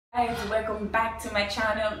Guys, welcome back to my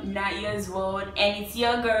channel, Naya's World, and it's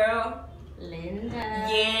your girl, Linda.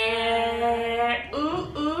 Yeah.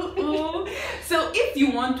 Ooh. So if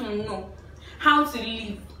you want to know how to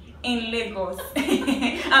live in Lagos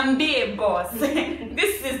and be a boss,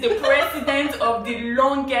 this is the president of the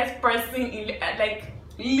longest person in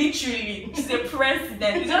literally, she's the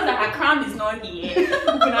president. It's just that her crown is not here.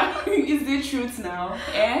 Is the truth now?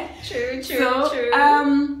 Eh?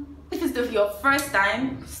 True. If it's your first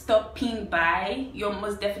time stopping by, you're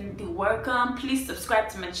most definitely welcome. Please subscribe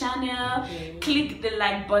to my channel, click the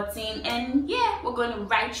like button, and yeah, we're going to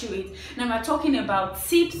ride through it. Now we're talking about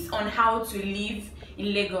tips on how to live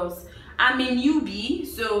in Lagos. I'm a newbie,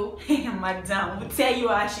 so madam will tell you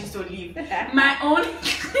how she's to live. My own.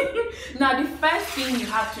 Now the first thing you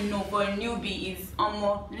have to know for a newbie is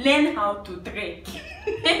learn how to trek.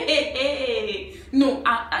 No,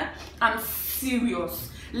 I'm serious.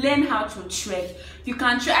 Learn how to trek. You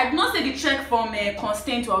can trek. I did not say the trek from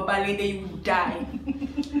Constant to Obalende, you will die.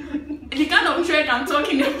 The kind of trek I'm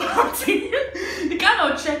talking about,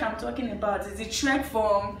 is the trek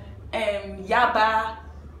from Yaba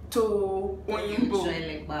to Oyimbo,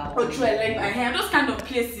 those kind of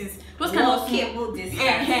places, those kind of cable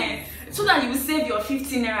distance. So that you will save your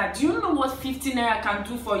 15 naira. Do you know what 15 naira can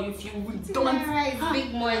do for you if you don't? 15 naira is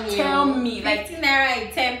big money. Tell me, 15 naira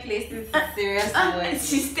in 10 places is serious money.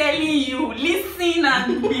 She's telling you, listen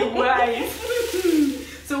and be wise.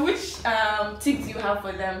 So which tips do you have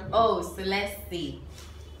for them? Oh, so let's see.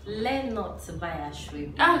 Learn not to buy a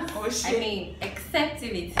shrimp. I mean, except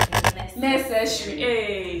if it's necessary.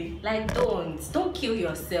 Hey. Like, don't kill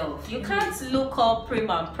yourself. You can't look up prim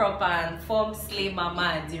and proper and form slay mama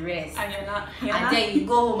and the rest. And you're not. And then you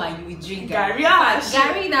go home and you will drink Gary.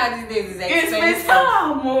 Gary now these days is expensive.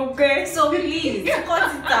 Okay. So please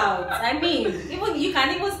cut it out. I mean, even you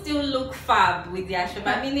can even still look fab with the ashobi.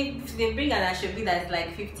 I mean, if they bring an ashobi that's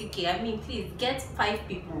like 50k, I mean, please get 5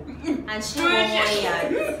 people and share 1 more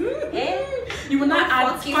yard. You will not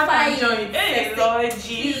add joint. Hey, Lord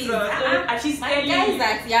Jesus. My guys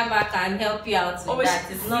at Yaba can help you out with that.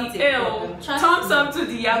 It's not a problem. Thumbs up to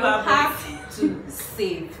the Yaba. You have to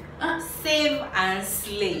save. Save and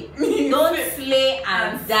slay. Don't slay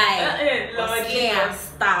and die. Or slay and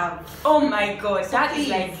starve. Oh my God, that is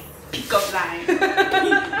like pick-up line.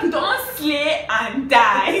 Don't slay and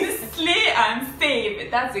die. Slay and save.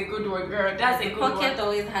 That's a good one, girl. That's a good one. Pocket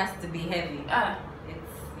always has to be heavy.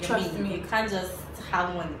 Trust me. You can't just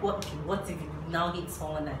have one. What if you now hit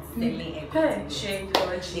someone that's selling everything?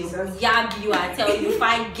 They will yab you and tell you,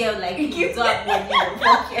 fine girl, like you don't have money in your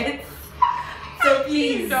pocket. So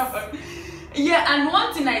please. Yeah, and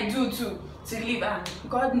one thing I do to live, and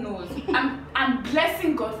God knows, I'm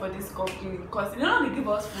blessing God for this company because you know they give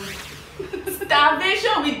us food.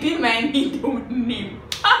 Starvation will be my middle name.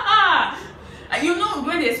 You know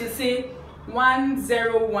when they should say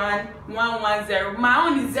 101 110, my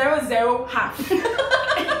own is 00 half.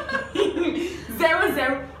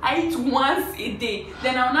 00. I eat once a day.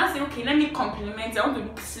 Then I'll not say, okay, let me compliment. I want to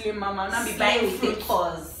look slim, mama. I'll not be buying fruit.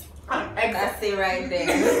 Pause. That's it right there.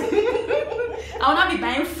 I'll not be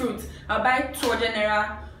buying fruit. I'll buy 200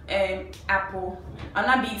 naira apple. I'll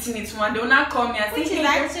not be eating it one. They will not call me and say, which is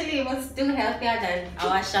actually even still healthier than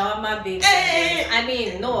our shawarma baby. I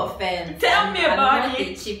mean, no offense. Tell me about I'm not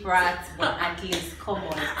a cheap rat, but at least come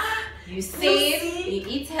on. You save, you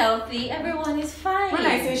eat healthy, everyone is fine. When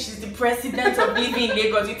I say she's the president of living in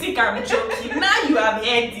Lagos, you think I'm joking. Now you have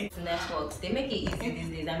heard it. Networks, they make it easy these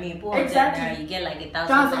days. I mean, exactly. You get like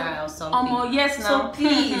 1,000 naira or something. Yes, now. So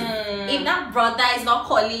please, if that brother is not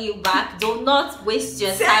calling you back, do not waste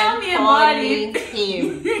your time calling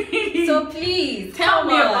him. So please, tell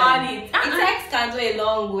me about it. A text can go a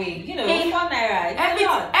long way. You know, 4 naira.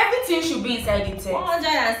 Everything should be inside the text.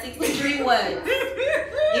 163 words.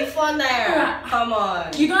 In 4 naira. Come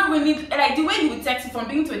on. You don't even need, like the way you would text it from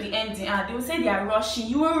beginning to the ending, they will say they are rushing.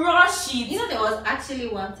 You will rush it. You know, there was actually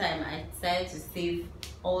one time I decided to save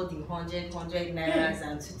all the 100 nairas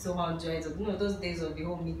and 200s. You know, those days of the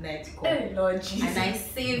whole midnight call. Hey, Lord Jesus. And I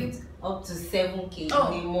saved up to 7k in a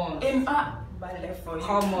month.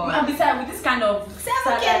 Come on. And besides, with this kind of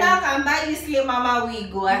 7k now can buy you Slay Mama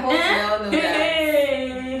wig. I hope you all know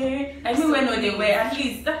that. Everywhere know they wear. At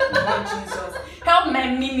least, Lord Jesus, help my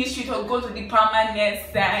ministry to go to the permanent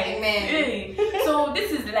side. Amen. So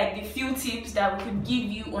this is like the few tips that we could give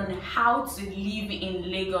you on how to live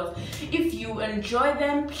in Lagos. If you enjoy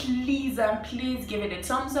them, please give it a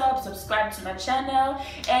thumbs up, subscribe to my channel,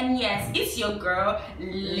 and yes, it's your girl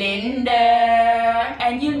Linda,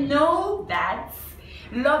 and you know that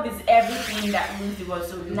Love is everything that rules the world.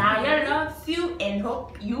 So Naya loves you and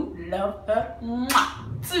hope you love her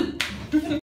too.